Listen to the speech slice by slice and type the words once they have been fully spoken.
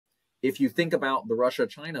if you think about the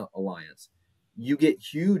Russia-China alliance, you get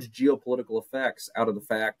huge geopolitical effects out of the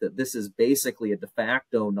fact that this is basically a de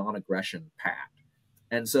facto non-aggression pact.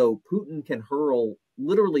 And so Putin can hurl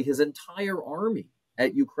literally his entire army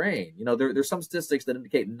at Ukraine. There's some statistics that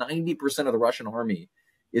indicate 90% of the Russian army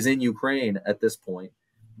is in Ukraine at this point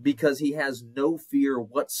because he has no fear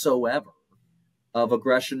whatsoever of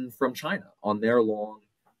aggression from China on their long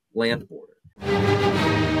land border.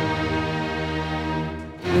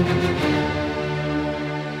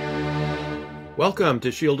 Welcome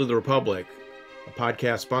to Shield of the Republic, a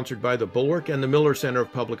podcast sponsored by the Bulwark and the Miller Center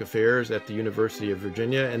of Public Affairs at the University of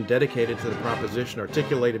Virginia and dedicated to the proposition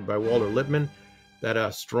articulated by Walter Lippmann that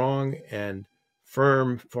a strong and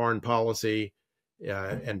firm foreign policy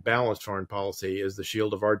and balanced foreign policy is the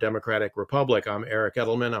shield of our democratic republic. I'm Eric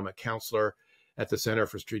Edelman. I'm a counselor at the Center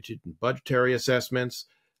for Strategic and Budgetary Assessments.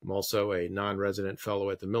 I'm also a non-resident fellow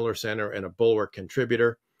at the Miller Center and a Bulwark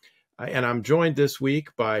contributor. And I'm joined this week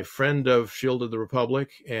by friend of Shield of the Republic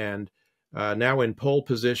and now in pole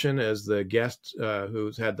position as the guest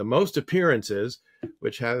who's had the most appearances,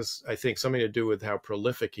 which has, I think, something to do with how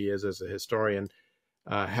prolific he is as a historian,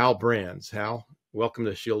 Hal Brands. Hal, welcome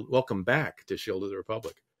to Shield. Welcome back to Shield of the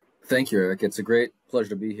Republic. Thank you, Eric. It's a great pleasure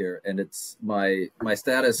to be here, and it's my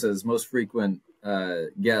status as most frequent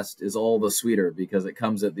guest is all the sweeter because it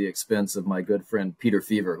comes at the expense of my good friend Peter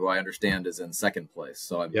Fever, who I understand is in second place.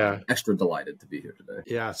 So I'm extra delighted to be here today.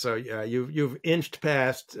 Yeah. So you've inched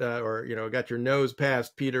past, or got your nose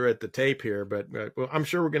past Peter at the tape here, but well, I'm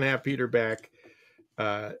sure we're going to have Peter back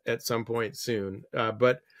at some point soon.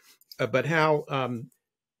 But Hal, a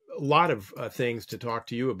lot of things to talk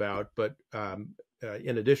to you about, but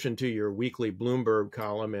in addition to your weekly Bloomberg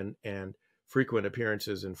column and frequent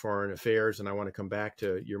appearances in Foreign Affairs, and I want to come back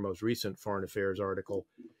to your most recent Foreign Affairs article,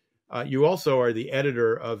 you also are the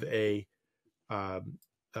editor of a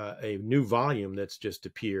new volume that's just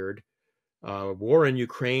appeared, War in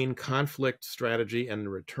Ukraine, Conflict Strategy and the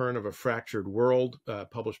Return of a Fractured World,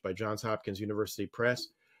 published by Johns Hopkins University Press.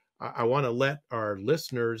 I want to let our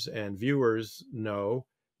listeners and viewers know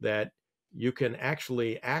that you can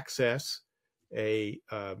actually access a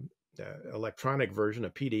electronic version, a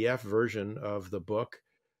PDF version of the book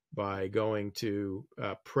by going to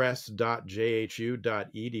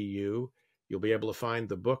press.jhu.edu. You'll be able to find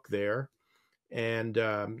the book there. And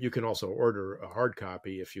you can also order a hard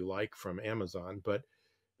copy if you like from Amazon. But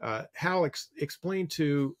Hal, explain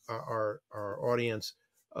to our audience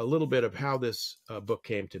a little bit of how this book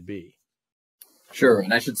came to be. Sure.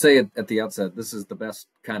 And I should say at the outset, this is the best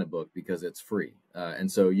kind of book because it's free.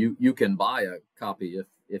 And so you can buy a copy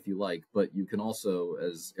if you like, but you can also,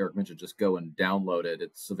 as Eric mentioned, just go and download it.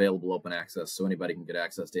 It's available open access, so anybody can get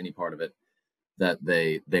access to any part of it that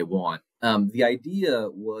they want. The idea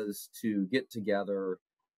was to get together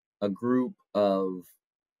a group of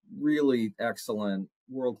really excellent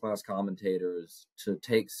world-class commentators to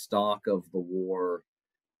take stock of the war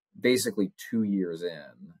basically 2 years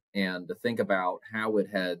in and to think about how it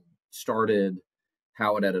had started,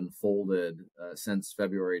 how it had unfolded since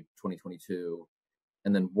February 2022,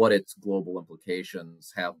 and then what its global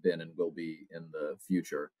implications have been and will be in the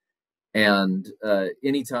future. And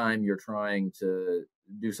anytime you're trying to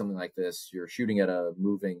do something like this, you're shooting at a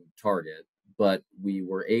moving target, but we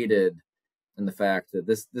were aided in the fact that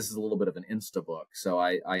this is a little bit of an Insta book. So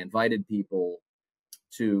I invited people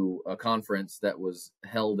to a conference that was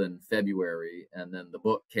held in February, and then the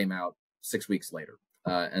book came out 6 weeks later.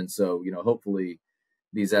 And so, hopefully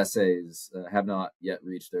these essays have not yet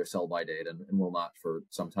reached their sell-by date and will not for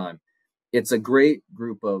some time. It's a great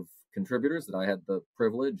group of contributors that I had the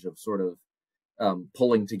privilege of sort of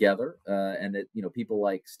pulling together. And people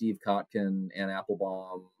like Steve Kotkin, Ann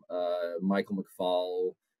Applebaum, Michael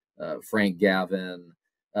McFaul, Frank Gavin,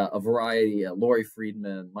 a variety, Laurie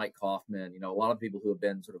Friedman, Mike Kaufman, a lot of people who have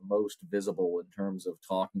been sort of most visible in terms of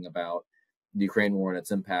talking about the Ukraine war and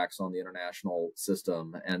its impacts on the international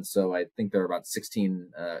system. And so I think there are about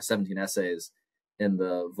 17 essays in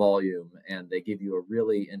the volume, and they give you a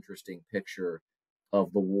really interesting picture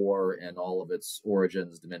of the war and all of its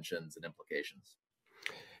origins, dimensions, and implications.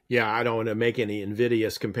 Yeah, I don't want to make any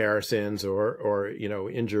invidious comparisons or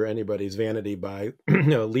injure anybody's vanity by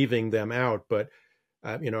leaving them out, but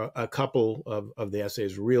a couple of the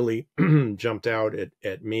essays really jumped out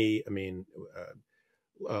at me. I mean,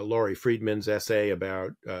 Laurie Friedman's essay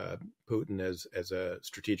about Putin as a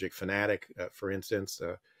strategic fanatic, for instance,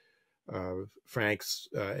 Frank's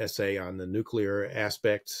essay on the nuclear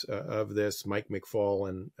aspects of this, Mike McFaul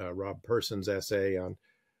and Rob Person's essay on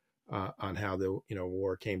how the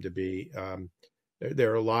war came to be.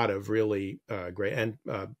 there are a lot of really great, and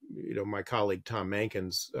my colleague Tom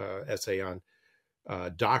Mankins' essay on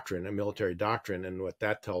doctrine and military doctrine and what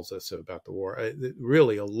that tells us about the war.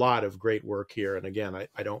 Really a lot of great work here. And again,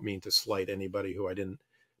 I don't mean to slight anybody who I didn't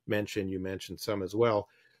mention. You mentioned some as well.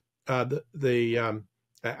 I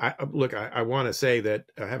want to say that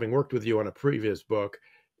having worked with you on a previous book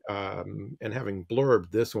and having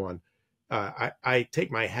blurbed this one, I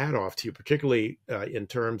take my hat off to you, particularly in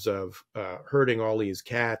terms of herding all these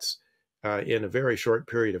cats in a very short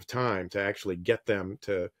period of time to actually get them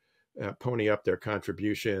to pony up their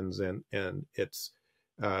contributions. And it's,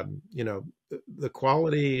 the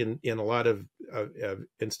quality in a lot of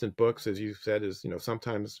instant books, as you said, is,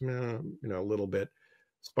 sometimes, a little bit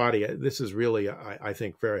spotty. This is really, I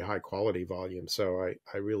think, very high quality volume. So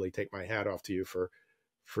I really take my hat off to you for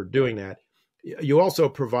doing that. You also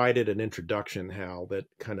provided an introduction, Hal, that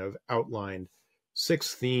kind of outlined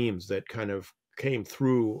 6 themes that kind of came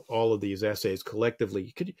through all of these essays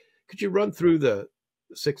collectively. Could you run through the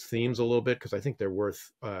 6 themes a little bit? Because I think they're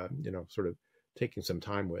worth, sort of taking some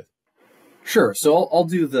time with. Sure. So I'll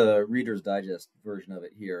do the Reader's Digest version of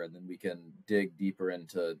it here, and then we can dig deeper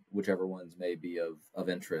into whichever ones may be of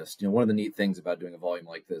interest. One of the neat things about doing a volume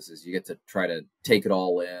like this is you get to try to take it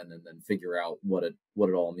all in and then figure out what it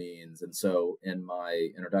all means. And so in my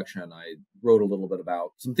introduction, I wrote a little bit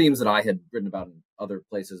about some themes that I had written about in other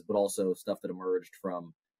places, but also stuff that emerged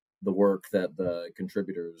from the work that the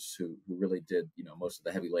contributors who really did, most of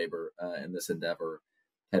the heavy labor in this endeavor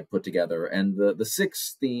had put together. And the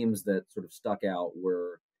 6 themes that sort of stuck out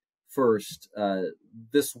were, first,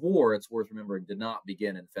 this war, it's worth remembering, did not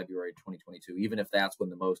begin in February 2022, even if that's when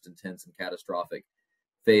the most intense and catastrophic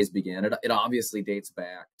phase began. It obviously dates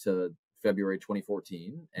back to February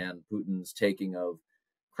 2014 and Putin's taking of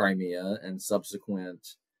Crimea and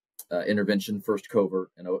subsequent intervention, first covert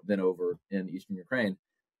and then over in eastern Ukraine.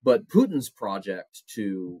 But Putin's project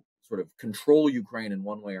to sort of control Ukraine in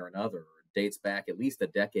one way or another dates back at least a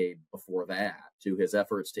decade before that to his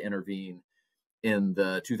efforts to intervene in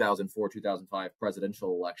the 2004-2005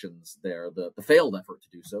 presidential elections there, the failed effort to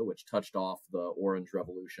do so, which touched off the Orange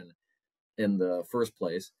Revolution in the first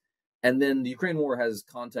place. And then the Ukraine war has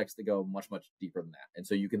context that go much, much deeper than that. And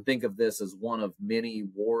so you can think of this as one of many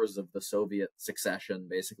wars of the Soviet succession,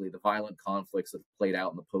 basically the violent conflicts that played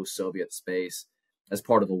out in the post-Soviet space as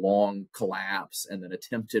part of the long collapse and then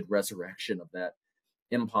attempted resurrection of that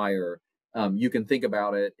empire. You can think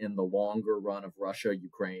about it in the longer run of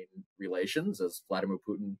Russia-Ukraine relations, as Vladimir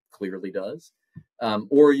Putin clearly does.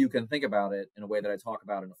 Or you can think about it in a way that I talk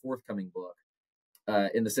about in a forthcoming book,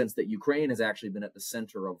 in the sense that Ukraine has actually been at the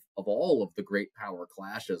center of all of the great power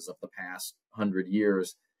clashes of the past 100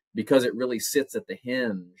 years, because it really sits at the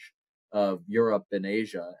hinge of Europe and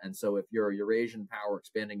Asia. And so if you're a Eurasian power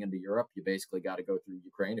expanding into Europe, you basically got to go through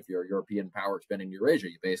Ukraine. If you're a European power expanding to Eurasia,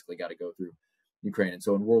 you basically got to go through Ukraine. And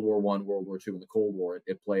so in World War I, World War II, and the Cold War,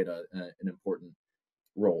 it played an important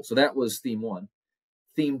role. So that was theme 1.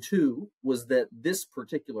 Theme 2 was that this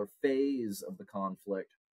particular phase of the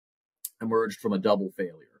conflict emerged from a double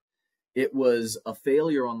failure. It was a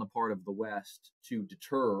failure on the part of the West to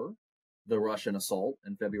deter the Russian assault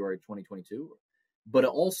in February 2022, but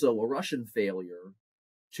also a Russian failure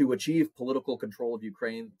to achieve political control of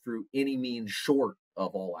Ukraine through any means short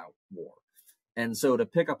of all-out war. And so to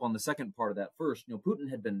pick up on the second part of that first, Putin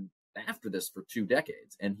had been after this for 2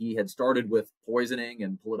 decades, and he had started with poisoning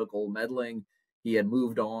and political meddling. He had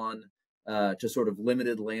moved on to sort of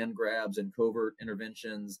limited land grabs and covert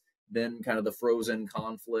interventions, then kind of the frozen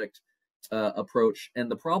conflict approach. And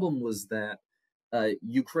the problem was that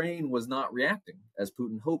Ukraine was not reacting as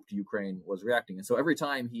Putin hoped Ukraine was reacting. And so every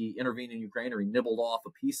time he intervened in Ukraine or he nibbled off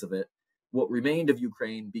a piece of it, what remained of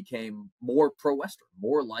Ukraine became more pro-Western,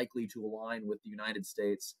 more likely to align with the United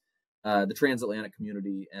States, the transatlantic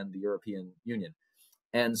community, and the European Union.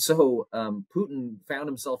 And so Putin found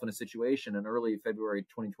himself in a situation in early February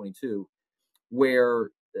 2022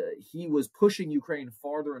 where he was pushing Ukraine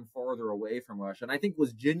farther and farther away from Russia, and I think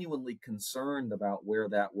was genuinely concerned about where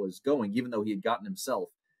that was going, even though he had gotten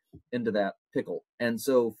himself into that pickle. And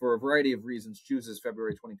so for a variety of reasons, chooses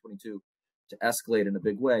February 2022 to escalate in a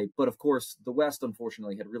big way. But of course, the West,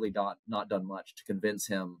 unfortunately, had really not done much to convince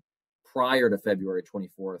him prior to February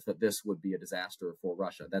 24th that this would be a disaster for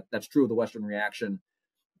Russia. That's true of the Western reaction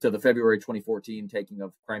to the February 2014 taking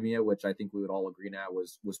of Crimea, which I think we would all agree now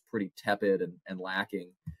was pretty tepid and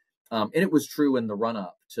lacking. And it was true in the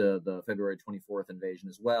run-up to the February 24th invasion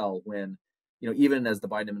as well, when, even as the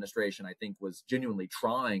Biden administration, I think, was genuinely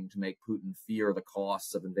trying to make Putin fear the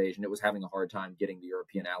costs of invasion, it was having a hard time getting the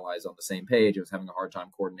European allies on the same page. It was having a hard time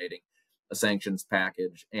coordinating a sanctions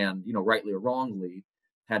package, and rightly or wrongly,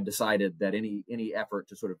 had decided that any effort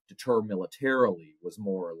to sort of deter militarily was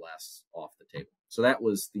more or less off the table. So that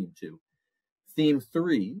was theme 2. Theme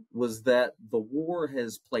 3 was that the war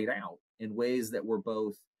has played out in ways that were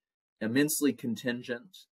both immensely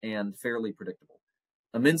contingent and fairly predictable.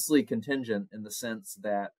 Immensely contingent in the sense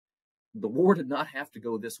that the war did not have to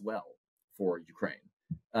go this well for Ukraine.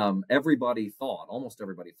 Almost everybody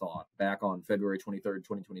thought back on February 23rd,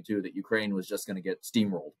 2022, that Ukraine was just going to get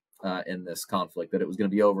steamrolled in this conflict, that it was going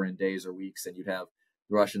to be over in days or weeks, and you'd have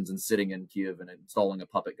the Russians sitting in Kiev and installing a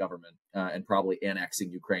puppet government and probably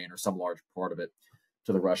annexing Ukraine or some large part of it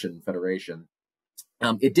to the Russian Federation.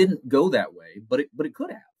 It didn't go that way, but it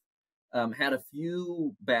could have. Had a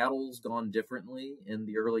few battles gone differently in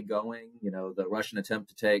the early going, the Russian attempt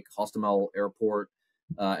to take Hostomel Airport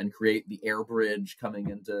and create the air bridge coming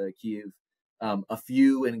into Kyiv, a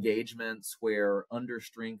few engagements where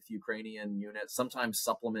understrength Ukrainian units, sometimes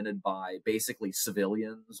supplemented by basically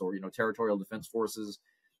civilians or territorial defense forces,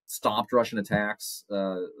 stopped Russian attacks,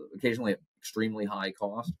 occasionally at extremely high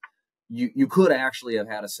cost. You could actually have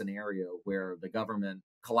had a scenario where the government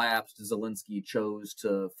collapsed, Zelensky chose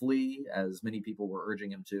to flee, as many people were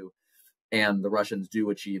urging him to, and the Russians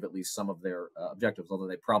do achieve at least some of their objectives, although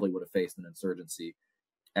they probably would have faced an insurgency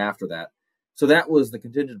after that. So that was the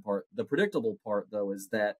contingent part. The predictable part, though, is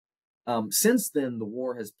that since then, the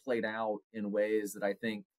war has played out in ways that I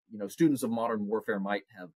think students of modern warfare might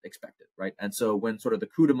have expected, right? And so when sort of the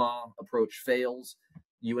coup de main approach fails,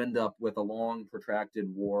 you end up with a long, protracted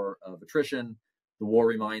war of attrition. The war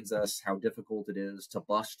reminds us how difficult it is to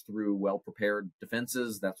bust through well-prepared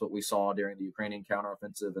defenses. That's what we saw during the Ukrainian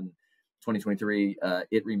counteroffensive in 2023.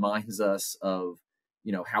 It reminds us of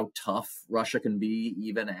how tough Russia can be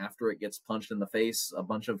even after it gets punched in the face a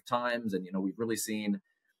bunch of times. And we've really seen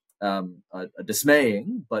a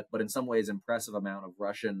dismaying, but in some ways impressive amount of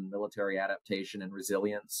Russian military adaptation and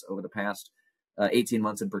resilience over the past 18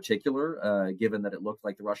 months in particular, given that it looked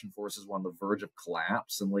like the Russian forces were on the verge of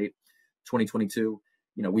collapse in late 2022.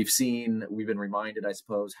 We've been reminded, I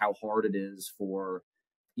suppose, how hard it is for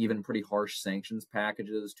even pretty harsh sanctions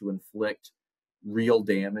packages to inflict real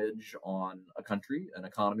damage on a country, an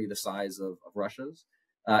economy the size of Russia's,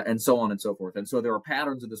 and so on and so forth. And so there are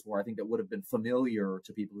patterns of this war, I think, that would have been familiar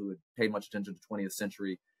to people who had paid much attention to 20th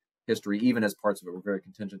century history, even as parts of it were very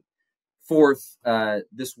contingent. Fourth,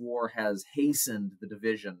 this war has hastened the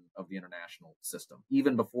division of the international system.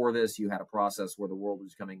 Even before this, you had a process where the world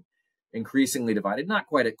was becoming increasingly divided, not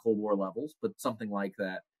quite at Cold War levels, but something like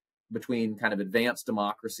that, between kind of advanced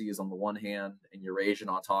democracies on the one hand and Eurasian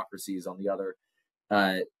autocracies on the other.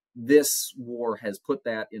 This war has put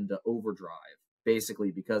that into overdrive,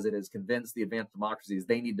 basically because it has convinced the advanced democracies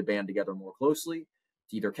they need to band together more closely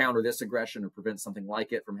to either counter this aggression or prevent something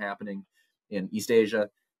like it from happening in East Asia.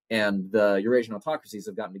 And the Eurasian autocracies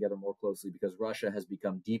have gotten together more closely because Russia has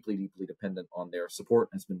become deeply, deeply dependent on their support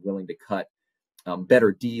and has been willing to cut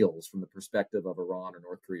better deals from the perspective of Iran or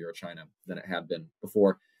North Korea or China than it had been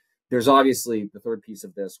before. There's obviously the third piece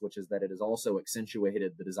of this, which is that it has also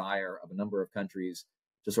accentuated the desire of a number of countries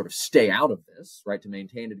to sort of stay out of this, right, to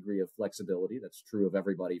maintain a degree of flexibility. That's true of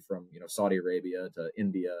everybody from Saudi Arabia to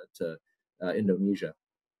India to Indonesia.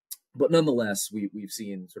 But nonetheless, we've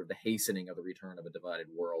seen sort of the hastening of the return of a divided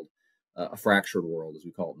world, a fractured world, as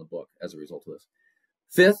we call it in the book, as a result of this.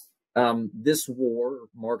 Fifth, this war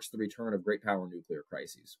marks the return of great power nuclear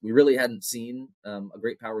crises. We really hadn't seen a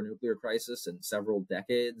great power nuclear crisis in several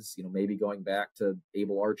decades, maybe going back to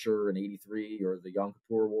Able Archer in 83 or the Yom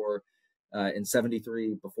Kippur War in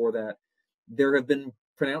 73. Before that, there have been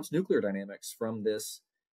pronounced nuclear dynamics from this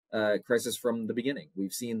crisis from the beginning.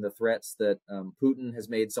 We've seen the threats that Putin has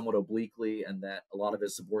made somewhat obliquely and that a lot of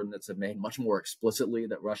his subordinates have made much more explicitly,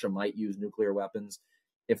 that Russia might use nuclear weapons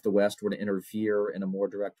if the West were to interfere in a more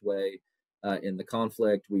direct way in the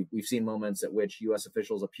conflict. We've seen moments at which U.S.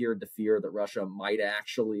 officials appeared to fear that Russia might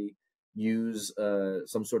actually use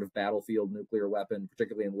some sort of battlefield nuclear weapon,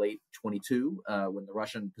 particularly in late 22, when the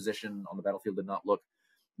Russian position on the battlefield did not look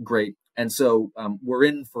great. And so we're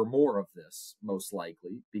in for more of this, most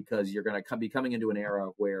likely, because you're going to be coming into an era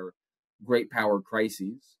where great power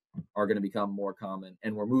crises are going to become more common,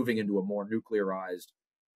 and we're moving into a more nuclearized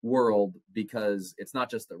world, because it's not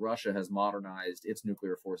just that Russia has modernized its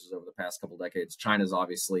nuclear forces over the past couple decades. China's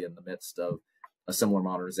obviously in the midst of a similar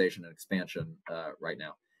modernization and expansion right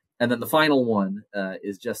now. And then the final one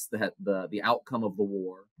is just that the outcome of the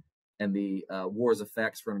war and the war's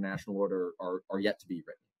effects for international order are yet to be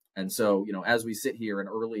written. And so, as we sit here in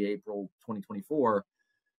early April 2024,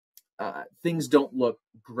 things don't look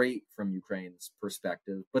great from Ukraine's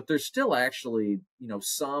perspective, but there's still actually,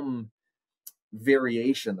 some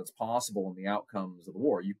variation that's possible in the outcomes of the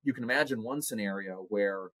war. You can imagine one scenario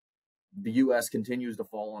where the U.S. continues to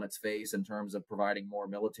fall on its face in terms of providing more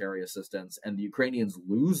military assistance, and the Ukrainians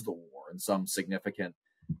lose the war in some significant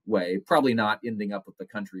way, probably not ending up with the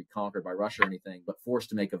country conquered by Russia or anything, but forced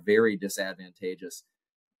to make a very disadvantageous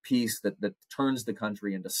peace that turns the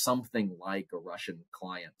country into something like a Russian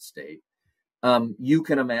client state. You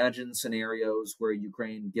can imagine scenarios where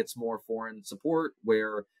Ukraine gets more foreign support,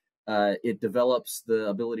 where it develops the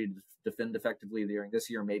ability to defend effectively during this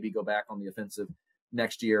year, maybe go back on the offensive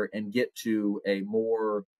next year and get to a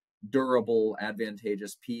more durable,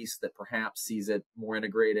 advantageous peace that perhaps sees it more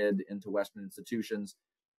integrated into Western institutions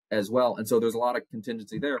as well. And so there's a lot of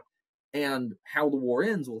contingency there. And how the war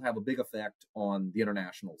ends will have a big effect on the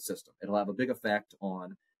international system. It'll have a big effect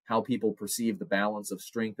on how people perceive the balance of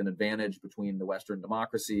strength and advantage between the Western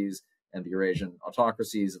democracies and the Eurasian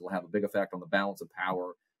autocracies. It'll have a big effect on the balance of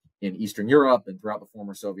power in Eastern Europe and throughout the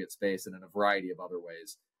former Soviet space, and in a variety of other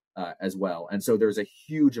ways as well. And so there's a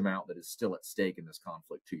huge amount that is still at stake in this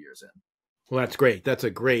conflict 2 years in. Well, that's great. That's a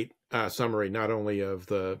great summary, not only of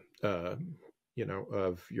the,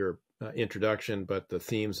 of your introduction, but the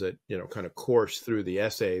themes that, kind of course through the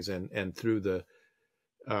essays and through the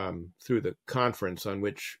conference on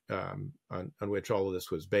which all of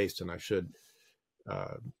this was based. And I should,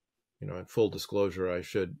 in full disclosure, I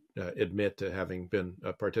should admit to having been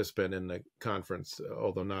a participant in the conference,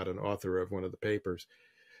 although not an author of one of the papers.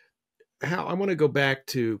 Hal, I want to go back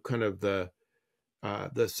to kind of the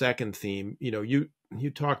second theme. You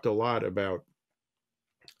talked a lot about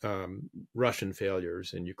Russian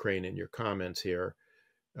failures in Ukraine in your comments here,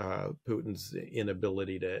 Putin's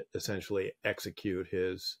inability to essentially execute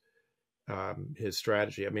his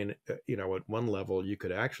strategy. I mean, at one level, you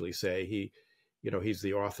could actually say he's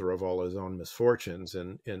the author of all his own misfortunes,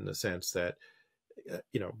 in the sense that,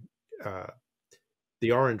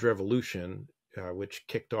 the Orange Revolution, which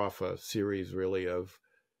kicked off a series really of,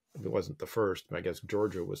 it wasn't the first, I guess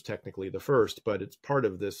Georgia was technically the first, but it's part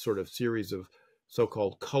of this sort of series of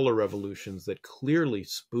so-called color revolutions that clearly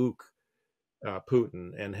spook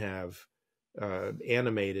Putin and have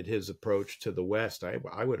animated his approach to the West,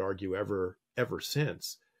 I would argue, ever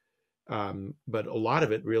since. But a lot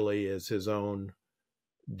of it really is his own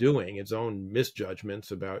doing, his own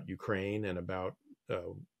misjudgments about Ukraine and about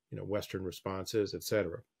Western responses,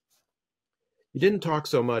 etc. You didn't talk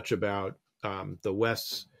so much about the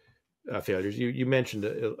West's failures. You mentioned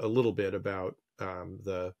a little bit about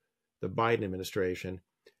the Biden administration.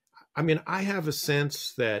 I mean, I have a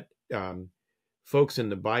sense that folks in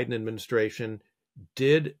the Biden administration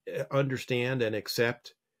did understand and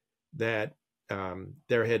accept that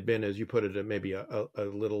there had been, as you put it, maybe a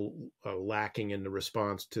little lacking in the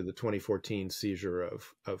response to the 2014 seizure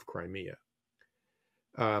of Crimea.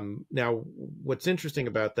 Now, what's interesting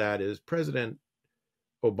about that is President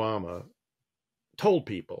Obama told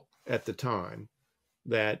people at the time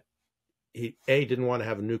that he, A, didn't want to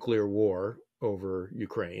have a nuclear war over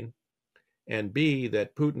Ukraine, and B,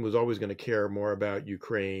 that Putin was always going to care more about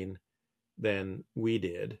Ukraine than we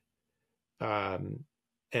did.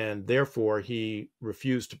 And therefore, he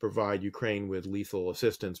refused to provide Ukraine with lethal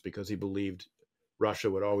assistance because he believed Russia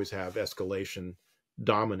would always have escalation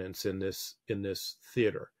dominance in this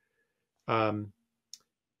theater. The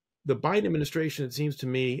Biden administration, it seems to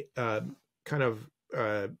me, kind of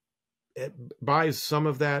it buys some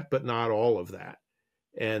of that, but not all of that.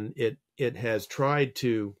 And it has tried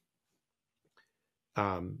to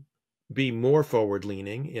be more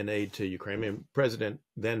forward-leaning in aid to Ukraine. I mean,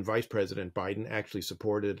 then Vice President Biden actually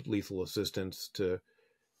supported lethal assistance to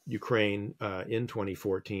Ukraine in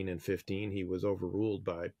 2014 and 15. He was overruled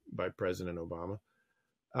by President Obama.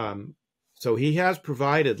 So he has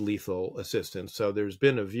provided lethal assistance. So there's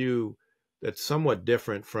been a view that's somewhat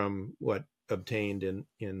different from what obtained in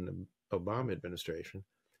the Obama administration.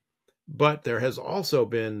 But there has also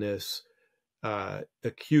been this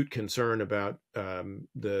acute concern about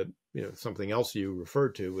something else you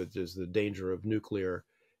referred to, which is the danger of nuclear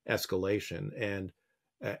escalation, and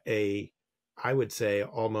I would say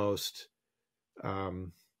almost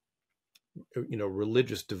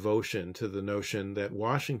religious devotion to the notion that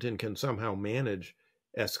Washington can somehow manage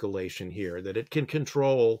escalation here, that it can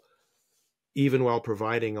control, even while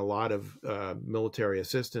providing a lot of military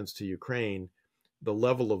assistance to Ukraine, the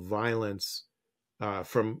level of violence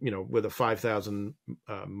from with a 5,000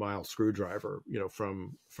 mile screwdriver,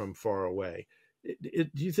 from far away. Do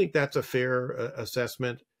you think that's a fair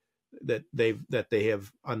assessment, that they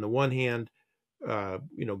have, on the one hand,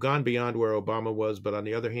 gone beyond where Obama was, but on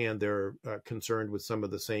the other hand, they're concerned with some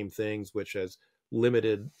of the same things, which has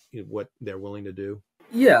limited what they're willing to do?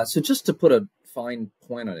 Yeah. So just to put a fine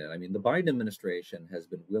point on it. I mean, the Biden administration has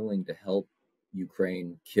been willing to help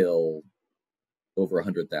Ukraine kill over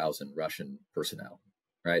 100,000 Russian personnel,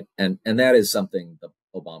 right? And that is something the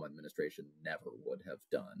Obama administration never would have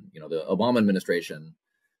done. You know, the Obama administration,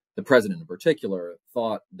 the president in particular,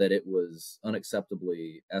 thought that it was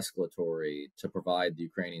unacceptably escalatory to provide the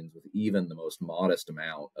Ukrainians with even the most modest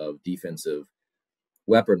amount of defensive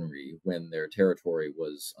weaponry when their territory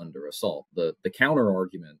was under assault. The counter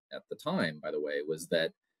argument at the time, by the way, was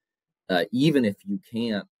that even if you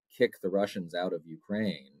can't kick the Russians out of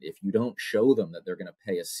Ukraine, if you don't show them that they're going to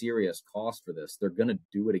pay a serious cost for this, they're going to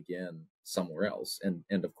do it again somewhere else. And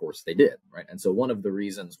of course they did, right? And so one of the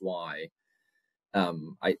reasons why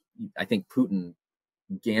I think Putin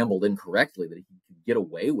gambled incorrectly that he could get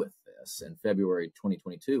away with this in February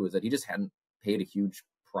 2022 is that he just hadn't paid a huge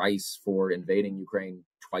price for invading Ukraine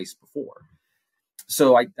twice before.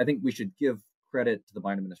 So I think we should give credit to the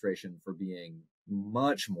Biden administration for being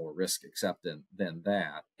much more risk acceptant than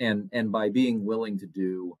that, and by being willing to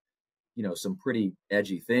do, you know, some pretty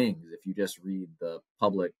edgy things. If you just read the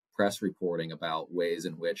public press reporting about ways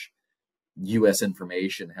in which U.S.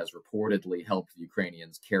 information has reportedly helped the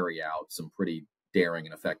Ukrainians carry out some pretty daring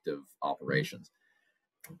and effective operations.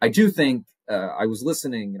 I do think I was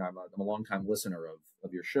listening, you know, I'm a longtime listener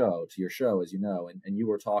of your show, as you know, and you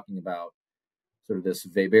were talking about sort of this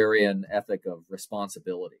Weberian ethic of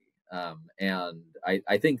responsibility. And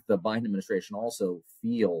I think the Biden administration also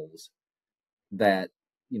feels that,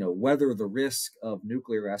 you know, whether the risk of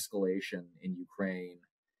nuclear escalation in Ukraine,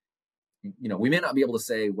 you know, we may not be able to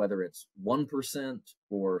say whether it's 1%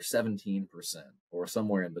 or 17% or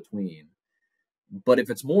somewhere in between, but if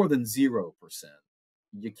it's more than 0%,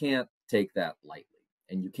 you can't take that lightly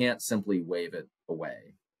and you can't simply wave it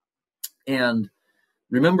away. And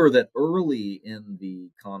remember that early in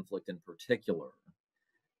the conflict in particular,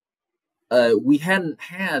 we hadn't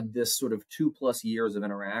had this sort of 2+ years of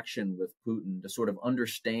interaction with Putin to sort of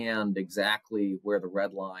understand exactly where the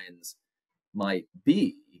red lines might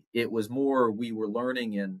be. It was more we were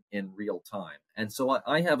learning in real time. And so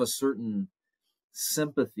I have a certain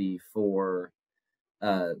sympathy for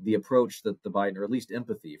the approach that the Biden, or at least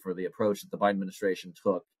empathy for the approach that the Biden administration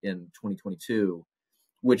took in 2022,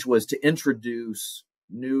 which was to introduce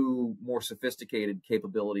new, more sophisticated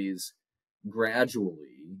capabilities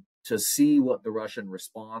gradually to see what the Russian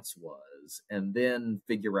response was, and then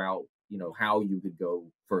figure out, you know, how you could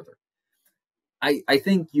go further. I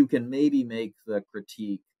think you can maybe make the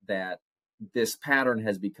critique that this pattern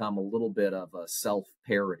has become a little bit of a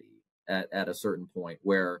self-parody at a certain point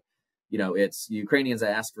where, you know, it's Ukrainians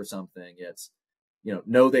ask for something. It's, you know,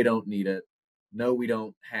 no, they don't need it. No, we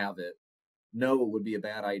don't have it. No, it would be a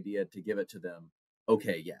bad idea to give it to them.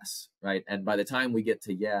 Okay, yes, right? And by the time we get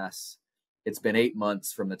to yes, it's been 8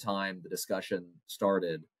 months from the time the discussion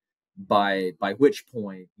started, by which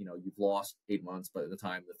point, you know, you've lost 8 months by the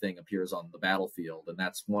time the thing appears on the battlefield. And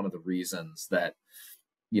that's one of the reasons that,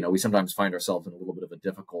 you know, we sometimes find ourselves in a little bit of a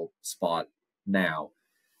difficult spot now.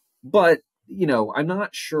 But, you know, I'm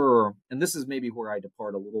not sure, and this is maybe where I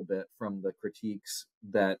depart a little bit from the critiques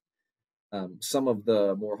that some of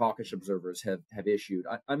the more hawkish observers have issued.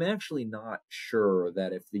 I'm actually not sure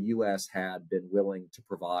that if the U.S. had been willing to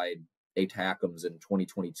provide ATACMS in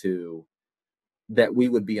 2022, that we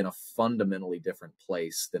would be in a fundamentally different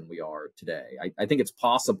place than we are today. I think it's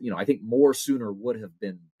possible, you know, I think more sooner would have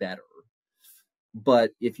been better.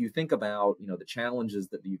 But if you think about, you know, the challenges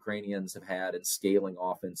that the Ukrainians have had in scaling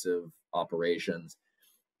offensive operations,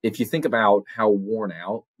 if you think about how worn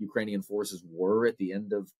out Ukrainian forces were at the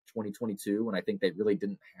end of 2022, and I think they really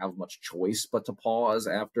didn't have much choice but to pause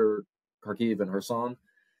after Kharkiv and Kherson,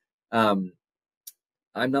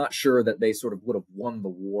 I'm not sure that they sort of would have won the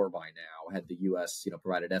war by now had the U.S., you know,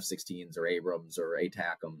 provided F-16s or Abrams or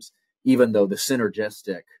ATACMS, even though the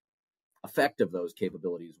synergistic effect of those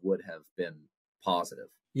capabilities would have been positive.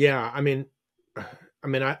 Yeah, I mean,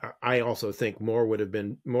 I also think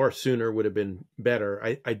more sooner would have been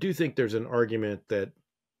better. I do think there's an argument that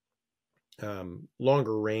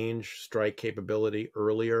longer range strike capability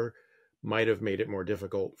earlier might have made it more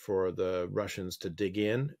difficult for the Russians to dig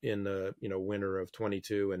in the, you know, winter of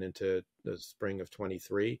 22 and into the spring of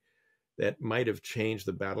 23. That might have changed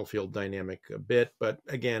the battlefield dynamic a bit, but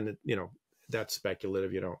again, you know, that's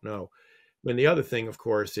speculative. You don't know. And the other thing, of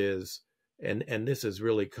course, is, and this is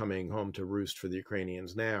really coming home to roost for the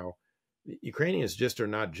Ukrainians now, the Ukrainians just are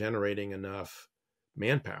not generating enough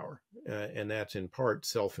manpower, and that's in part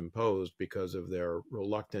self-imposed because of their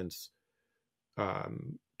reluctance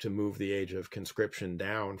to move the age of conscription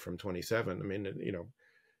down from 27. I mean, you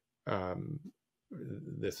know,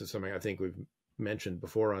 this is something I think we've mentioned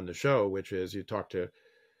before on the show, which is you talk to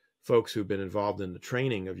folks who've been involved in the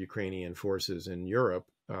training of Ukrainian forces in Europe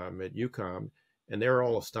at UCOM, and they're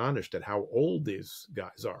all astonished at how old these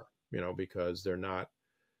guys are, because they're not,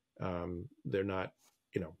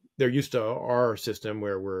 they're used to our system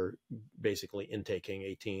where we're basically intaking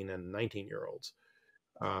 18 and 19-year-olds,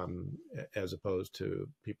 as opposed to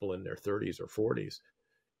people in their 30s or 40s.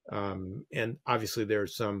 And obviously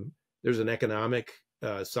there's an economic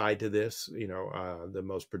side to this. The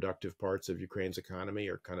most productive parts of Ukraine's economy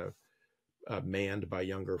are kind of manned by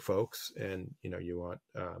younger folks, and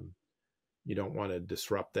you don't want to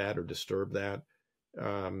disrupt that or disturb that.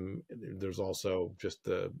 There's also just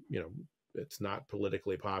it's not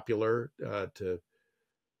politically popular to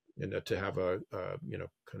have a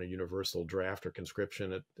kind of universal draft or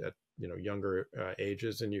conscription at younger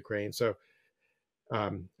ages in Ukraine. So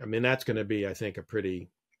that's going to be, I think, a pretty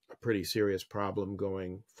serious problem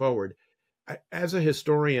going forward. As a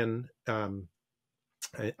historian,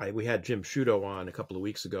 we had Jim Sciutto on a couple of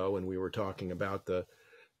weeks ago, and we were talking about the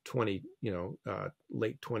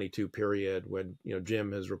late 22 period when,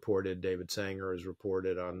 Jim has reported, David Sanger has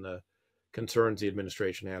reported on the concerns the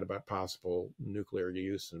administration had about possible nuclear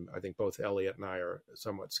use. And I think both Elliot and I are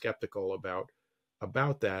somewhat skeptical about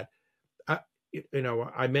that.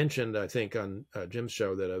 I mentioned, I think, on Jim's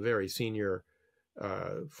show that a very senior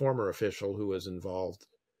former official who was involved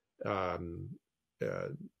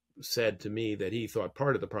said to me that he thought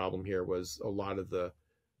part of the problem here was a lot of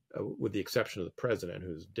with the exception of the president,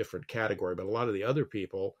 who's a different category, but a lot of the other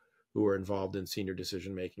people who were involved in senior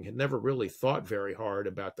decision making had never really thought very hard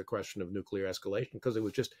about the question of nuclear escalation because it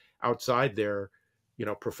was just outside their,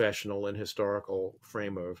 professional and historical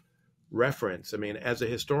frame of reference. I mean, as a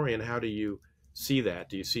historian, how do you see that?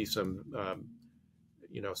 Do you see some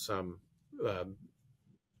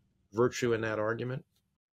virtue in that argument?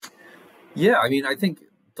 Yeah, I think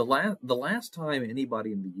the last time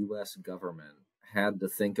anybody in the U.S. government had to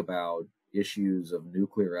think about issues of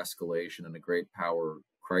nuclear escalation and a great power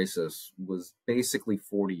crisis was basically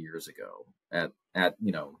 40 years ago at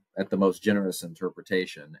the most generous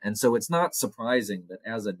interpretation. And so it's not surprising that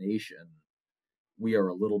as a nation, we are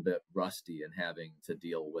a little bit rusty in having to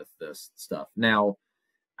deal with this stuff. Now,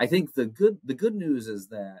 I think the good news is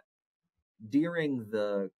that during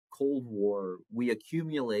the Cold War, we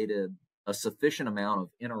accumulated a sufficient amount of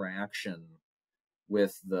interaction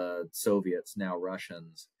with the Soviets, now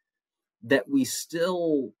Russians, that we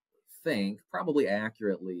still think, probably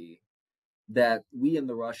accurately, that we and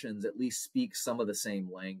the Russians at least speak some of the same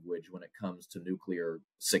language when it comes to nuclear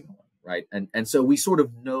signaling, right? And so we sort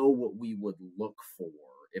of know what we would look for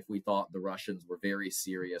if we thought the Russians were very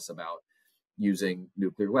serious about using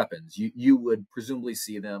nuclear weapons. You would presumably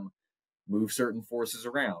see them move certain forces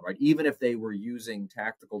around, right? Even if they were using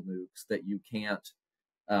tactical nukes that you can't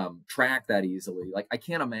track that easily. Like, I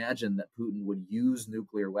can't imagine that Putin would use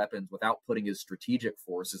nuclear weapons without putting his strategic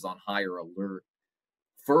forces on higher alert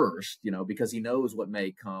first, because he knows what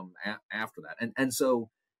may come after that. And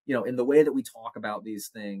so, in the way that we talk about these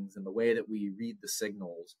things and the way that we read the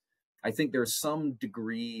signals, I think there's some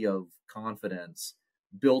degree of confidence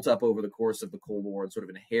built up over the course of the Cold War and sort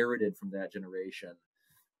of inherited from that generation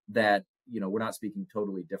that, we're not speaking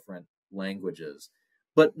totally different languages.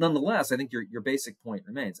 But nonetheless, I think your basic point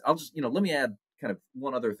remains. I'll just, let me add kind of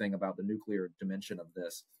one other thing about the nuclear dimension of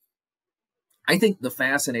this. I think the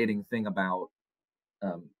fascinating thing about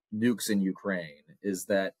nukes in Ukraine is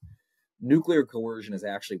that nuclear coercion is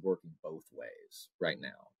actually working both ways right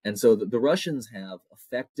now. And so the Russians have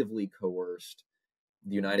effectively coerced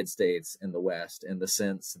the United States and the West in the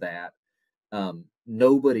sense that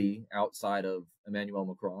nobody outside of Emmanuel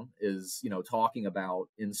Macron is, talking about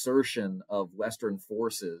insertion of Western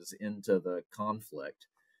forces into the conflict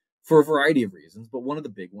for a variety of reasons. But one of the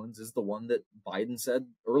big ones is the one that Biden said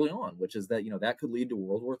early on, which is that, that could lead to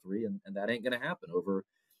World War III, and that ain't going to happen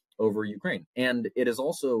over Ukraine. And it has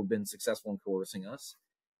also been successful in coercing us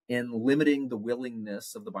in limiting the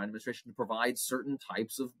willingness of the Biden administration to provide certain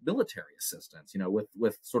types of military assistance,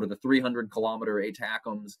 with sort of the 300-kilometer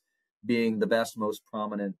ATACMS being the best, most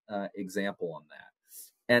prominent example on that.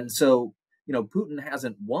 And so, Putin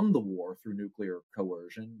hasn't won the war through nuclear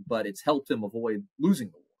coercion, but it's helped him avoid losing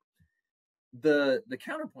the war. The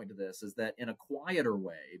counterpoint to this is that in a quieter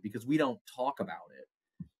way, because we don't talk about it,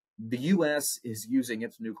 the U.S. is using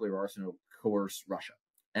its nuclear arsenal to coerce Russia.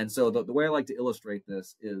 And so the way I like to illustrate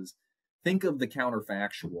this is think of the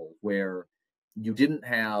counterfactual where you didn't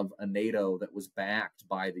have a NATO that was backed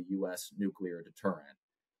by the U.S. nuclear deterrent.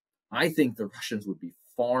 I think the Russians would be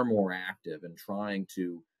far more active in trying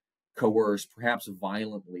to coerce, perhaps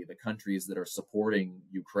violently, the countries that are supporting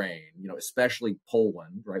Ukraine, especially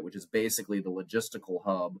Poland, right, which is basically the logistical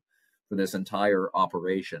hub for this entire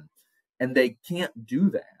operation. And they can't do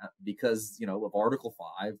that because, of Article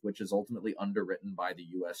 5, which is ultimately underwritten by the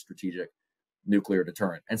U.S. strategic nuclear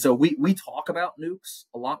deterrent. And so we talk about nukes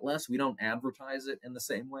a lot less. We don't advertise it in the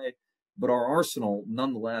same way. But our arsenal,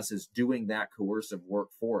 nonetheless, is doing that coercive work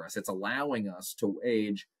for us. It's allowing us to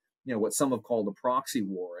wage, what some have called a proxy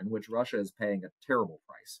war, in which Russia is paying a terrible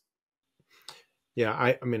price. Yeah,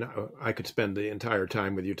 I mean, I could spend the entire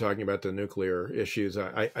time with you talking about the nuclear issues.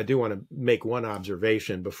 I do want to make one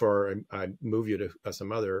observation before I move you to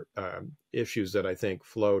some other issues that I think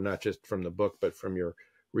flow not just from the book, but from your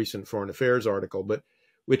recent foreign affairs article, but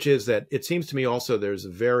which is that it seems to me also there's a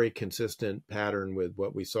very consistent pattern with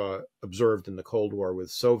what we saw observed in the Cold War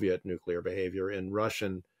with Soviet nuclear behavior and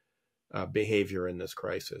Russian behavior in this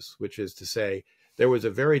crisis, which is to say there was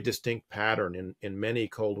a very distinct pattern in many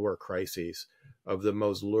Cold War crises of the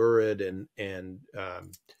most lurid and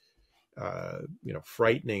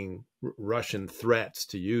frightening Russian threats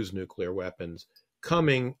to use nuclear weapons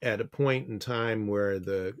coming at a point in time where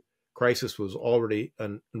the crisis was already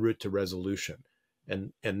en route to resolution,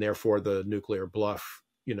 and therefore the nuclear bluff,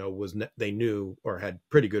 they knew or had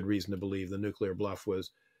pretty good reason to believe the nuclear bluff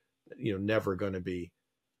was, never going to be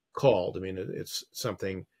called. I mean, it's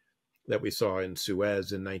something that we saw in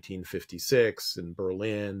Suez in 1956, in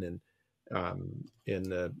Berlin, and in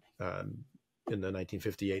the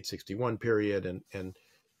 1958-61 period, and in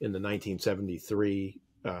the 1973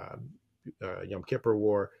 Yom Kippur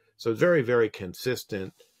War. So it's very, very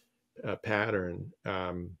consistent pattern.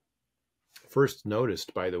 First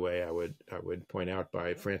noticed, by the way, I would point out,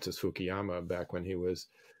 by Francis Fukuyama back when he was,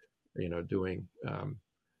 doing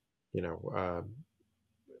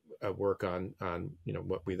work on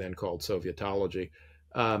what we then called Sovietology.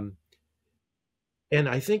 And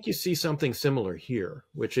I think you see something similar here,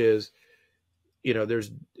 which is,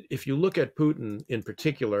 if you look at Putin in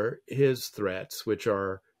particular, his threats, which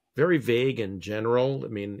are very vague and general, I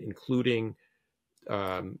mean, including,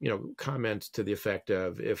 comments to the effect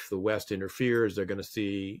of, if the West interferes, they're going to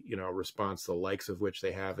see, a response the likes of which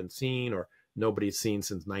they haven't seen, or nobody's seen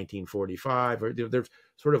since 1945, or there's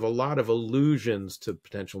sort of a lot of allusions to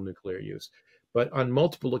potential nuclear use. But on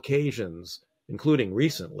multiple occasions, including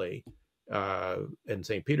recently, in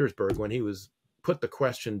St. Petersburg, when he was put the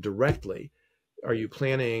question directly, are you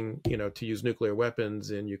planning, to use nuclear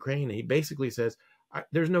weapons in Ukraine? And he basically says,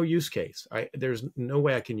 there's no use case. There's no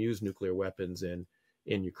way I can use nuclear weapons in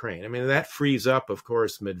Ukraine. I mean, that frees up, of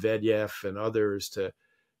course, Medvedev and others to,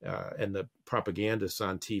 and the propagandists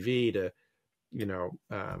on TV to,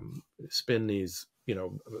 spin these,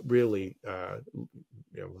 really,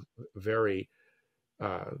 very,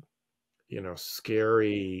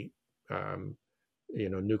 scary,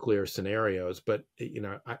 nuclear scenarios. But,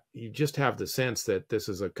 you just have the sense that this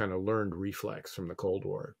is a kind of learned reflex from the Cold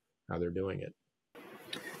War, how they're doing it.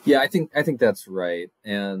 Yeah, I think that's right.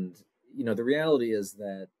 And, the reality is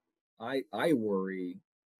that I worry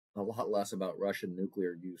a lot less about Russian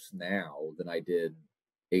nuclear use now than I did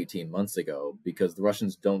 18 months ago, because the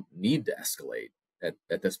Russians don't need to escalate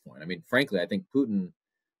at this point. I mean, frankly, I think Putin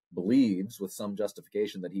believes with some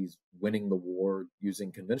justification that he's winning the war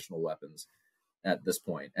using conventional weapons at this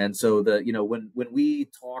point. And so when we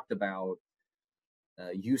talked about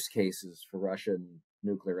use cases for Russian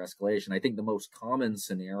nuclear escalation, I think the most common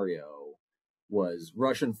scenario was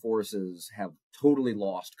Russian forces have totally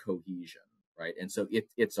lost cohesion, right? And so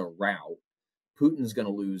it's a rout. Putin's going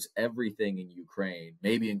to lose everything in Ukraine,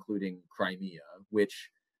 maybe including Crimea, which,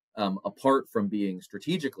 apart from being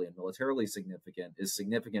strategically and militarily significant, is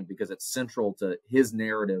significant because it's central to his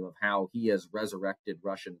narrative of how he has resurrected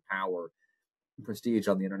Russian power and prestige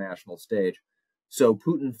on the international stage. So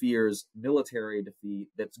Putin fears military defeat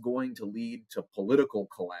that's going to lead to political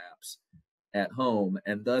collapse at home,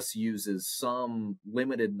 and thus uses some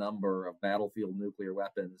limited number of battlefield nuclear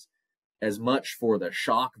weapons, as much for the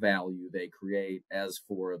shock value they create as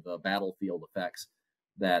for the battlefield effects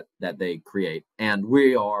that they create. And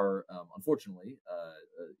we are, unfortunately,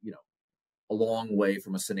 a long way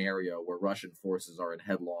from a scenario where Russian forces are in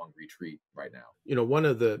headlong retreat right now. One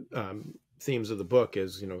of the themes of the book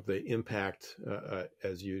is, the impact,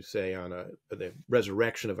 as you say, on the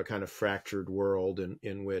resurrection of a kind of fractured world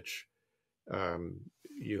in which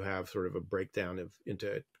you have sort of a breakdown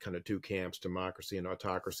into kind of two camps, democracy and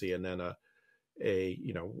autocracy, and then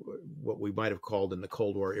what we might have called in the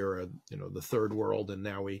Cold War era, the third world, and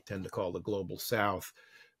now we tend to call the global South.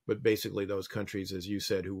 But basically those countries, as you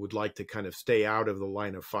said, who would like to kind of stay out of the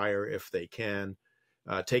line of fire if they can,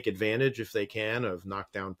 take advantage, if they can, of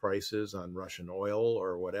knockdown prices on Russian oil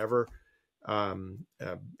or whatever, and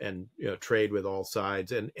trade with all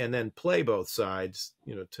sides, and then play both sides,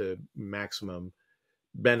 to maximum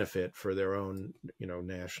benefit for their own,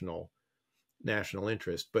 national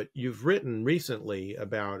interest. But you've written recently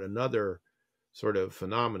about another sort of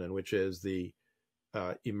phenomenon, which is the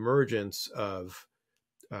emergence of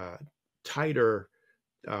tighter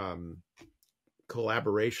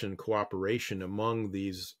cooperation among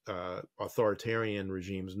these authoritarian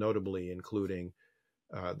regimes, notably including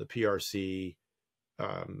the PRC,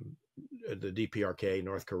 the DPRK,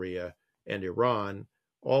 North Korea, and Iran,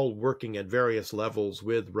 all working at various levels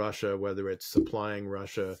with Russia, whether it's supplying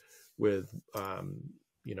Russia with,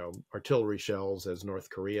 artillery shells, as North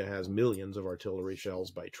Korea has millions of artillery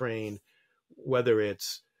shells by train, whether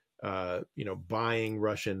it's, buying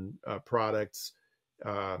Russian products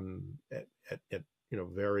at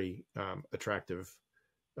very attractive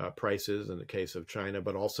prices in the case of China,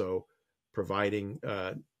 but also providing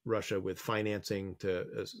Russia with financing to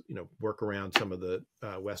work around some of the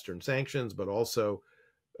Western sanctions, but also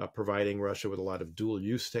providing Russia with a lot of dual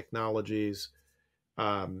use technologies,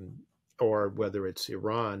 or whether it's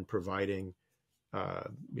Iran providing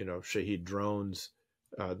Shahed drones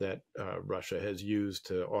that Russia has used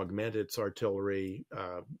to augment its artillery.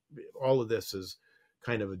 All of this is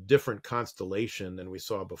kind of a different constellation than we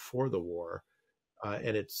saw before the war,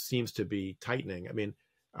 and it seems to be tightening. I mean,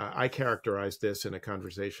 I characterized this in a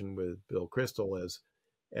conversation with Bill Crystal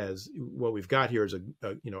as what we've got here is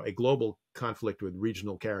a global conflict with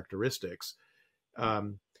regional characteristics.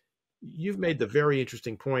 You've made the very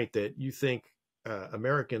interesting point that you think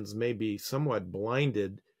Americans may be somewhat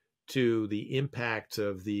blinded to the impact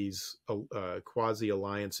of these quasi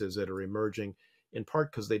alliances that are emerging, in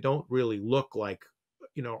part because they don't really look like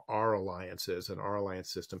our alliances and our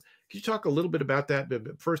alliance system. Could you talk a little bit about that?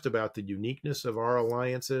 But first, about the uniqueness of our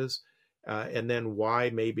alliances, and then why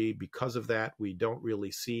maybe because of that we don't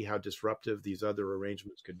really see how disruptive these other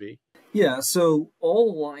arrangements could be? Yeah, so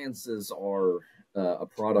all alliances are a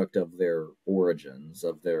product of their origins,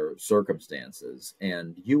 of their circumstances,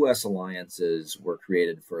 and U.S. alliances were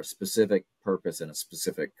created for a specific purpose in a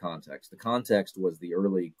specific context. The context was the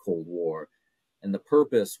early Cold War, and the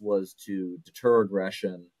purpose was to deter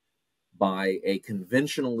aggression by a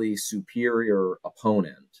conventionally superior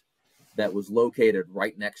opponent that was located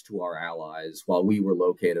right next to our allies while we were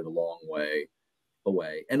located a long way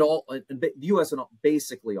away. And the U.S. and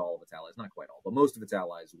basically all of its allies, not quite all, but most of its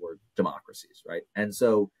allies were democracies, right? And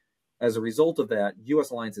so as a result of that, U.S.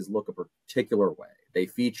 alliances look a particular way. They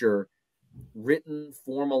feature written,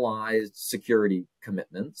 formalized security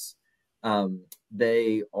commitments.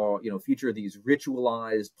 They are, feature these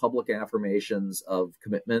ritualized public affirmations of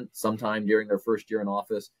commitment sometime during their first year in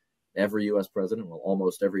office. Every U.S. president, well,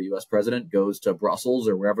 almost every U.S. president goes to Brussels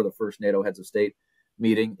or wherever the first NATO heads of state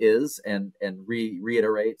meeting is and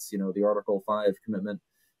reiterates, the Article 5 commitment.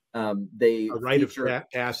 They a rite of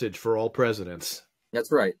passage for all presidents.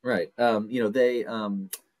 That's right. They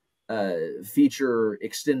feature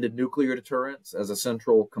extended nuclear deterrence as a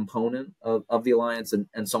central component of the alliance,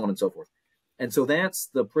 and so on and so forth. And so that's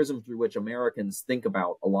the prism through which Americans think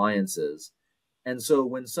about alliances. And so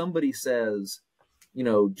when somebody says,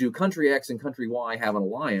 do country X and country Y have an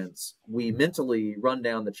alliance? We mentally run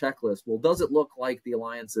down the checklist. Well, does it look like the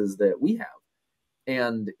alliances that we have?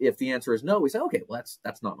 And if the answer is no, we say, okay, well,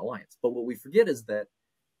 that's not an alliance. But what we forget is that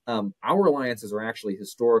our alliances are actually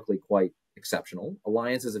historically quite exceptional.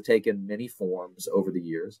 Alliances have taken many forms over the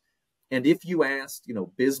years. And if you asked,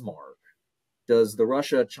 Bismarck, does the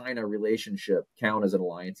Russia-China relationship count as an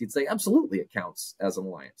alliance? He'd say, absolutely, it counts as an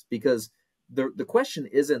alliance, because the question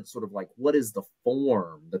isn't sort of like, what is the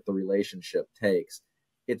form that the relationship takes?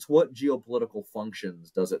 It's what geopolitical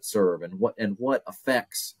functions does it serve, and what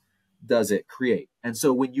effects does it create? And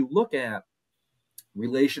so when you look at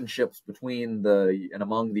relationships between and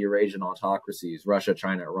among the Eurasian autocracies, Russia,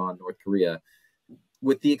 China, Iran, North Korea,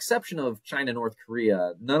 with the exception of China, North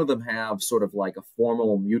Korea, none of them have sort of like a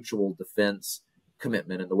formal mutual defense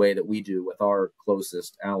commitment in the way that we do with our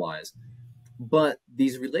closest allies. But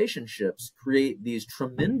these relationships create these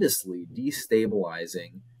tremendously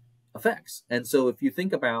destabilizing effects. And so if you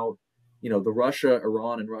think about, the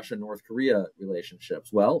Russia-Iran and Russia-North Korea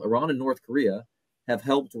relationships, well, Iran and North Korea have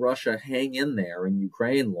helped Russia hang in there in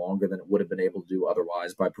Ukraine longer than it would have been able to do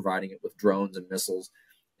otherwise by providing it with drones and missiles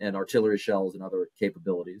and artillery shells and other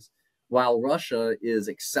capabilities, while Russia is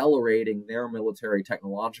accelerating their military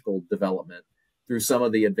technological development through some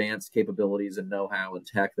of the advanced capabilities and know-how and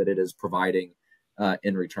tech that it is providing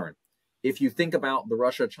in return. If you think about the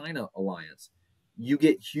Russia-China alliance, you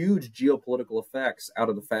get huge geopolitical effects out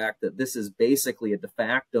of the fact that this is basically a de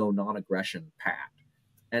facto non-aggression pact.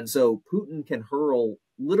 And so Putin can hurl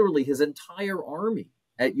literally his entire army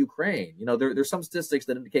at Ukraine. There's some statistics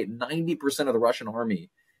that indicate 90% of the Russian army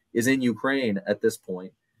is in Ukraine at this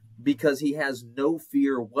point because he has no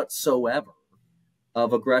fear whatsoever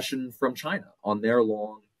of aggression from China on their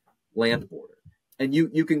long land border. And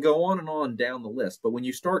you can go on and on down the list, but when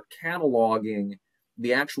you start cataloging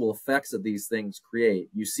the actual effects that these things create,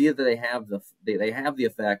 you see that they have the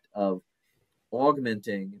effect of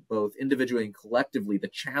augmenting both individually and collectively the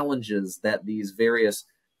challenges that these various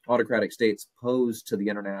autocratic states pose to the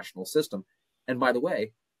international system. And by the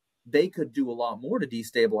way, they could do a lot more to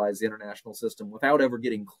destabilize the international system without ever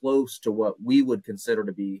getting close to what we would consider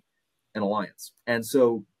to be an alliance. And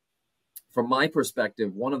so, from my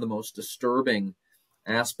perspective, one of the most disturbing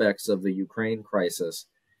aspects of the Ukraine crisis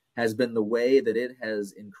has been the way that it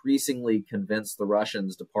has increasingly convinced the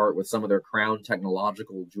Russians to part with some of their crown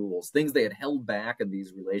technological jewels, things they had held back in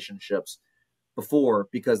these relationships before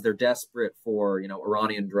because they're desperate for,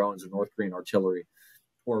 Iranian drones or North Korean artillery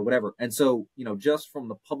or whatever. And so, just from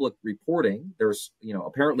the public reporting, there's,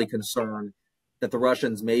 apparently concern that the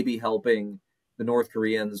Russians may be helping the North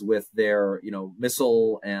Koreans with their,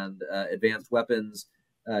 missile and advanced weapons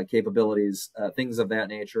capabilities, things of that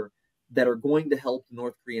nature, that are going to help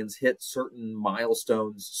North Koreans hit certain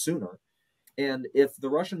milestones sooner. And if the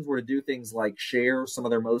Russians were to do things like share some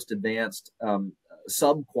of their most advanced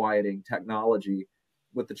sub-quieting technology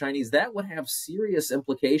with the Chinese, that would have serious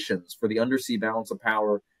implications for the undersea balance of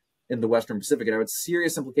power in the Western Pacific. It would have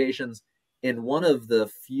serious implications in one of the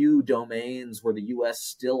few domains where the U.S.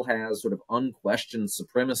 still has sort of unquestioned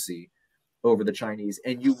supremacy over the Chinese,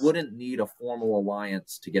 and you wouldn't need a formal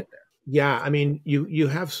alliance to get there. Yeah, I mean, you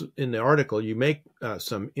have in the article, you make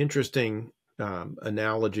some interesting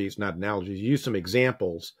analogies, not analogies, you use some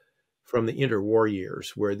examples from the interwar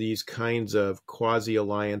years where these kinds of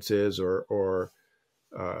quasi-alliances or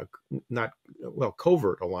not, well,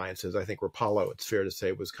 covert alliances, I think Rapallo, it's fair to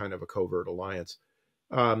say, was kind of a covert alliance.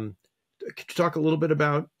 Could you talk a little bit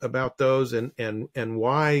about those and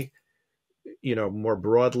why, more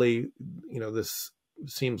broadly, this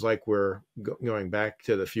seems like we're going back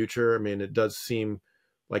to the future. I mean, it does seem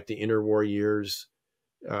like the interwar years,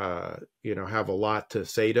 have a lot to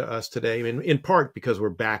say to us today. I mean, in part because we're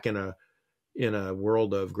back in a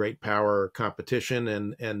world of great power competition,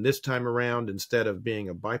 and this time around, instead of being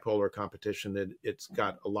a bipolar competition, it's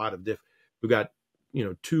got a lot of we've got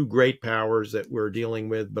two great powers that we're dealing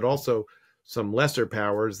with, but also some lesser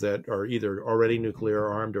powers that are either already nuclear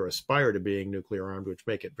armed or aspire to being nuclear armed, which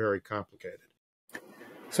make it very complicated.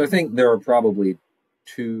 So I think there are probably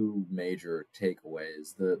two major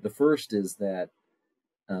takeaways. The first is that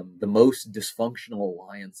the most dysfunctional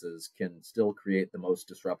alliances can still create the most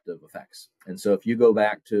disruptive effects. And so if you go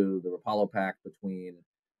back to the Rapallo Pact between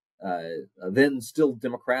then still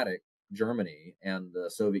democratic Germany and the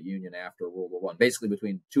Soviet Union after World War I, basically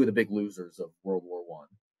between two of the big losers of World War I,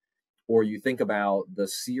 or you think about the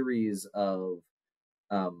series of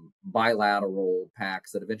bilateral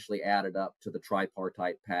pacts that eventually added up to the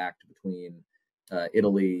tripartite pact between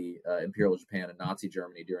Italy, Imperial Japan, and Nazi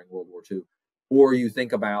Germany during World War II. Or you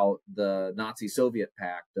think about the Nazi-Soviet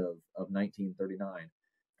pact of 1939.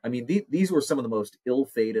 I mean, these were some of the most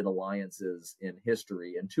ill-fated alliances in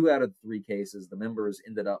history. In 2 out of 3 cases, the members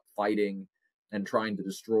ended up fighting and trying to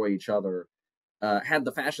destroy each other. Had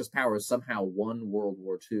the fascist powers somehow won World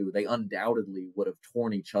War II, they undoubtedly would have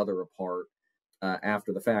torn each other apart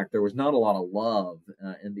after the fact. There was not a lot of love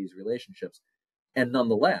in these relationships. And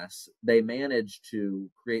nonetheless, they managed to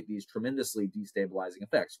create these tremendously destabilizing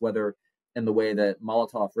effects, whether in the way that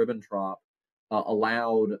Molotov-Ribbentrop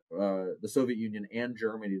allowed the Soviet Union and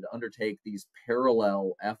Germany to undertake these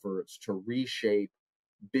parallel efforts to reshape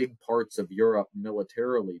big parts of Europe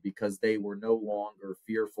militarily because they were no longer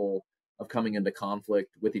fearful of coming into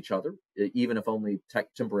conflict with each other, even if only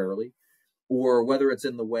temporarily, or whether it's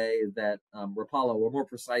in the way that Rapallo, or more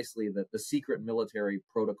precisely, that the secret military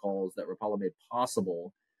protocols that Rapallo made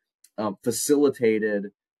possible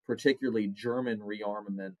facilitated particularly German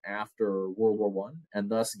rearmament after World War I, and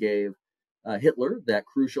thus gave Hitler that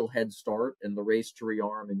crucial head start in the race to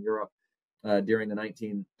rearm in Europe during the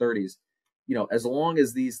 1930s. As long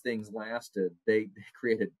as these things lasted, they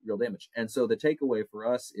created real damage. And so the takeaway for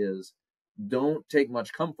us is don't take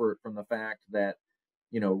much comfort from the fact that,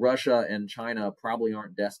 Russia and China probably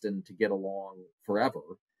aren't destined to get along forever.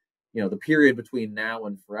 The period between now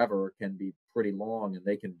and forever can be pretty long, and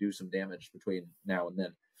they can do some damage between now and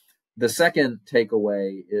then. The second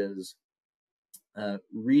takeaway is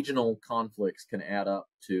regional conflicts can add up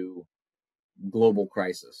to global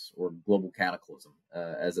crisis or global cataclysm,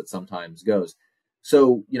 as it sometimes goes.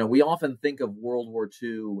 So, we often think of World War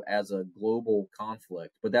II as a global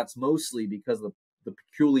conflict, but that's mostly because of the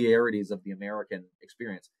peculiarities of the American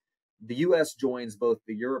experience. The U.S. joins both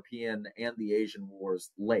the European and the Asian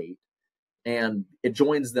wars late, and it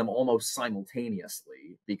joins them almost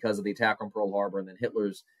simultaneously because of the attack on Pearl Harbor and then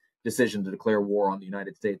Hitler's decision to declare war on the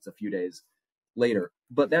United States a few days later.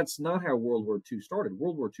 But that's not how World War II started.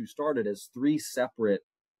 World War II started as three separate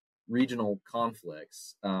regional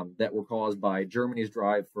conflicts that were caused by Germany's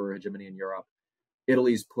drive for hegemony in Europe,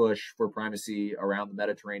 Italy's push for primacy around the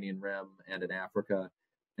Mediterranean Rim and in Africa,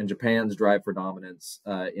 and Japan's drive for dominance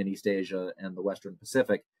in East Asia and the Western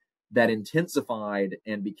Pacific, that intensified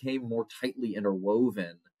and became more tightly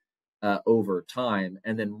interwoven over time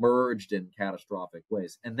and then merged in catastrophic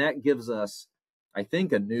ways. And that gives us, I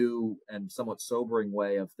think, a new and somewhat sobering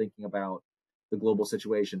way of thinking about the global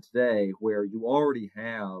situation today, where you already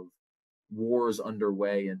have wars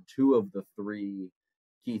underway in two of the three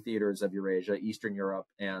key theaters of Eurasia, Eastern Europe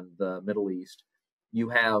and the Middle East. You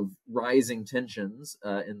have rising tensions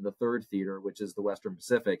in the third theater, which is the Western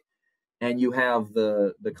Pacific. And you have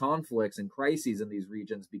the conflicts and crises in these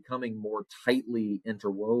regions becoming more tightly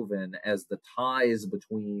interwoven as the ties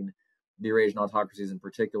between the Eurasian autocracies in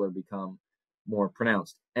particular become more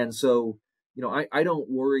pronounced. And so, I don't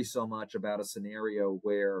worry so much about a scenario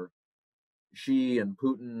where Xi and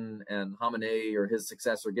Putin and Khamenei or his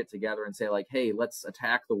successor get together and say, like, hey, let's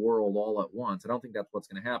attack the world all at once. I don't think that's what's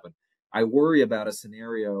going to happen. I worry about a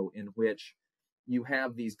scenario in which you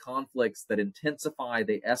have these conflicts that intensify,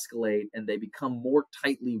 they escalate, and they become more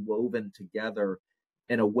tightly woven together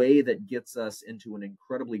in a way that gets us into an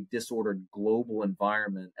incredibly disordered global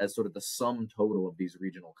environment as sort of the sum total of these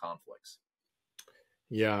regional conflicts.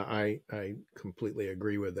 Yeah, I completely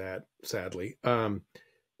agree with that, sadly.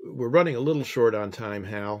 We're running a little short on time,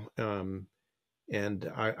 Hal.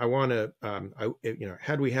 And I want to,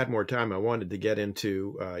 had we had more time, I wanted to get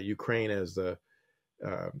into Ukraine as the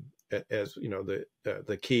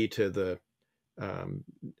key to the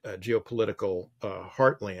geopolitical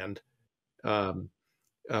heartland.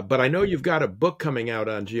 But I know you've got a book coming out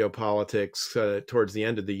on geopolitics towards the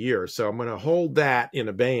end of the year, so I'm going to hold that in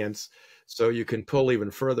abeyance so you can pull even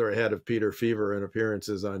further ahead of Peter Fever and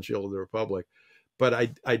appearances on Shield of the Republic. But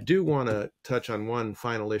I do want to touch on one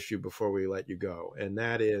final issue before we let you go, and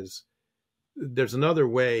that is there's another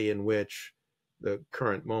way in which the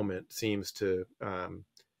current moment seems to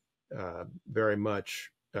very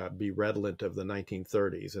much be redolent of the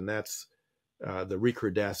 1930s, and that's the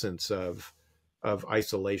recrudescence of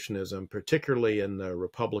isolationism, particularly in the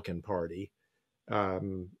Republican Party.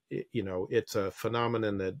 It's a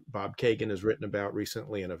phenomenon that Bob Kagan has written about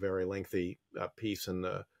recently in a very lengthy piece in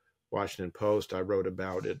the Washington Post. I wrote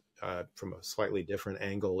about it from a slightly different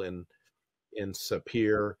angle in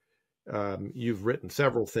Sapir. You've written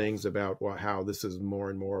several things about how this is more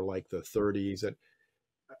and more like the 30s. And,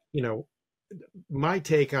 my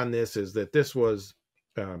take on this is that this was,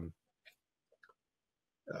 there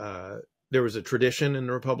was a tradition in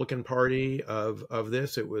the Republican Party of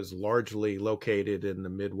this. It was largely located in the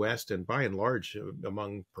Midwest and by and large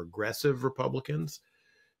among progressive Republicans.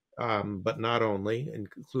 But not only,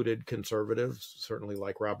 included conservatives, certainly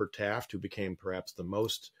like Robert Taft, who became perhaps the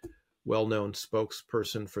most well-known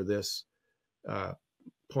spokesperson for this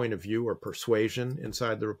point of view or persuasion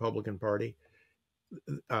inside the Republican Party.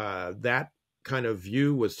 That kind of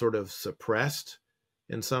view was sort of suppressed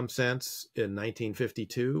in some sense in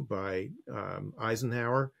 1952 by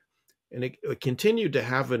Eisenhower, and it continued to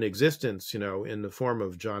have an existence, in the form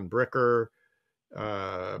of John Bricker,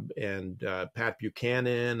 and Pat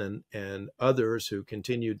Buchanan and others who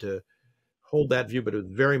continued to hold that view, but it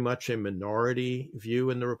was very much a minority view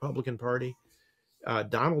in the Republican Party.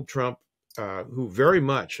 Donald Trump, who very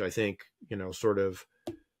much, I think, sort of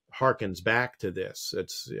harkens back to this.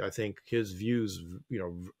 I think his views,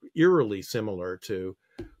 eerily similar to,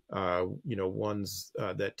 ones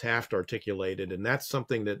that Taft articulated. And that's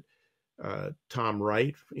something that Tom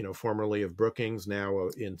Wright, formerly of Brookings, now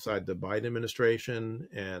inside the Biden administration,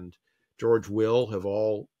 and George Will have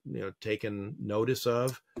all, taken notice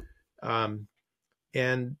of.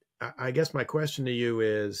 And I guess my question to you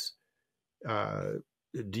is,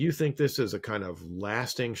 do you think this is a kind of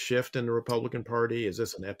lasting shift in the Republican Party? Is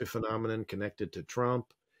this an epiphenomenon connected to Trump?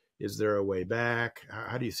 Is there a way back?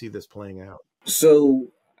 How do you see this playing out?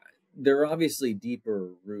 So there are obviously deeper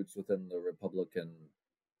roots within the Republican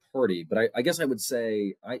Party, but I guess I would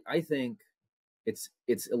say I think it's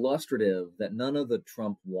illustrative that none of the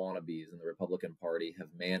Trump wannabes in the Republican Party have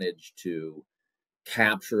managed to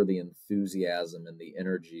capture the enthusiasm and the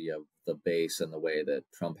energy of the base in the way that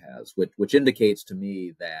Trump has, which indicates to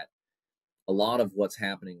me that a lot of what's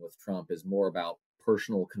happening with Trump is more about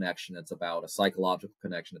personal connection. It's about a psychological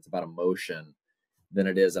connection. It's about emotion than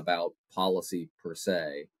it is about policy per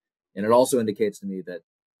se. And it also indicates to me that,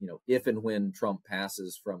 if and when Trump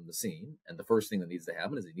passes from the scene, and the first thing that needs to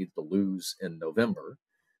happen is he needs to lose in November,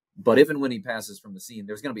 but if and when he passes from the scene,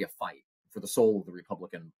 there's going to be a fight for the soul of the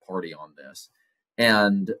Republican Party on this.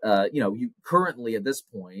 And, you currently at this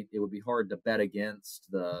point, it would be hard to bet against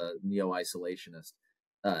the neo-isolationist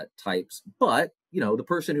types. But, the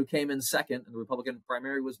person who came in second in the Republican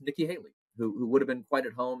primary was Nikki Haley, who would have been quite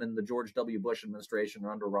at home in the George W. Bush administration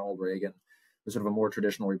or under Ronald Reagan, with sort of a more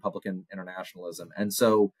traditional Republican internationalism. And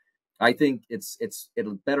so I think it's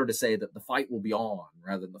better to say that the fight will be on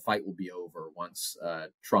rather than the fight will be over once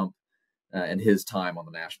Trump and his time on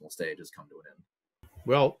the national stage has come to an end.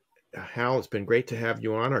 Well, Hal, it's been great to have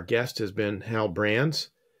you on. Our guest has been Hal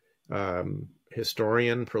Brands,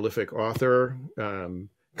 historian, prolific author,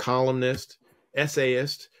 columnist,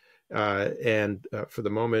 essayist, and for the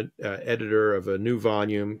moment, editor of a new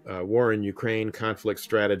volume, War in Ukraine, Conflict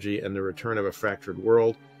Strategy, and the Return of a Fractured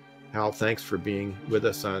World. Hal, thanks for being with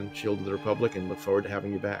us on Shield of the Republic, and look forward to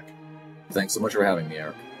having you back. Thanks so much for having me,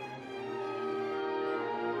 Eric.